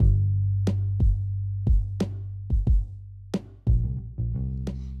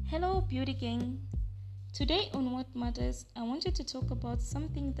Beauty Gang. Today on What Matters, I wanted to talk about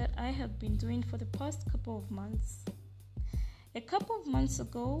something that I have been doing for the past couple of months. A couple of months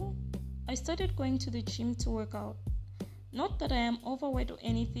ago, I started going to the gym to work out. Not that I am overweight or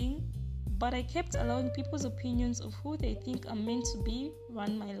anything, but I kept allowing people's opinions of who they think I'm meant to be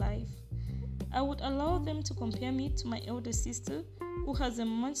run my life. I would allow them to compare me to my elder sister, who has a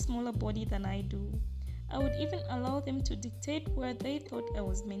much smaller body than I do. I would even allow them to dictate where they thought I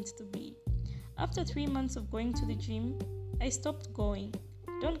was meant to be. After 3 months of going to the gym, I stopped going.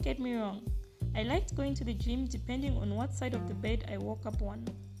 Don't get me wrong, I liked going to the gym depending on what side of the bed I woke up on.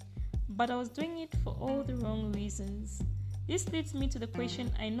 But I was doing it for all the wrong reasons. This leads me to the question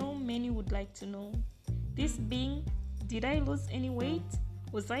I know many would like to know. This being, did I lose any weight?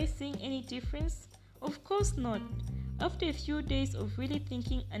 Was I seeing any difference? Of course not. After a few days of really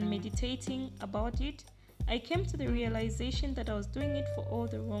thinking and meditating about it, I came to the realization that I was doing it for all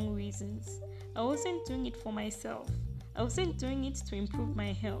the wrong reasons. I wasn't doing it for myself. I wasn't doing it to improve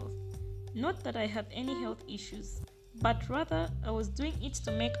my health. Not that I have any health issues, but rather I was doing it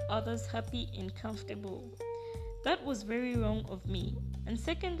to make others happy and comfortable. That was very wrong of me. And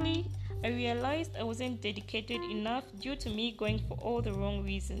secondly, I realized I wasn't dedicated enough due to me going for all the wrong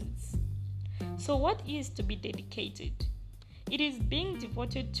reasons. So what is to be dedicated? It is being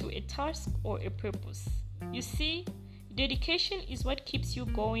devoted to a task or a purpose. You see, dedication is what keeps you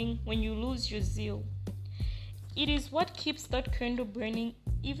going when you lose your zeal. It is what keeps that candle burning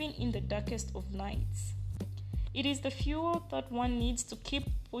even in the darkest of nights. It is the fuel that one needs to keep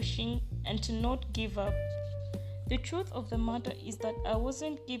pushing and to not give up. The truth of the matter is that I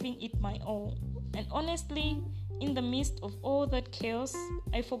wasn't giving it my all. And honestly, in the midst of all that chaos,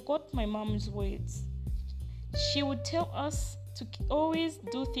 I forgot my mom's words. She would tell us to always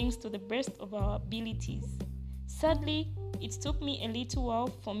do things to the best of our abilities. Sadly, it took me a little while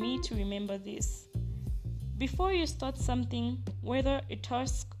for me to remember this. Before you start something, whether a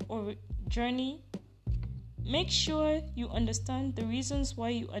task or a journey, make sure you understand the reasons why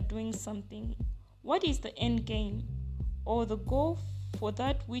you are doing something. What is the end game or the goal for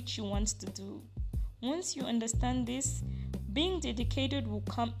that which you want to do? Once you understand this, being dedicated will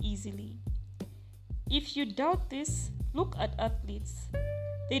come easily. If you doubt this, look at athletes.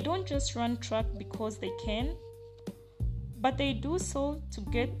 They don't just run track because they can, but they do so to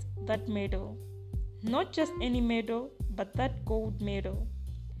get that medal. Not just any medal, but that gold medal.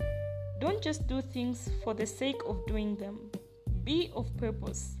 Don't just do things for the sake of doing them. Be of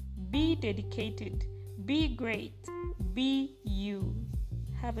purpose. Be dedicated. Be great. Be you.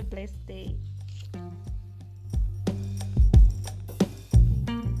 Have a blessed day.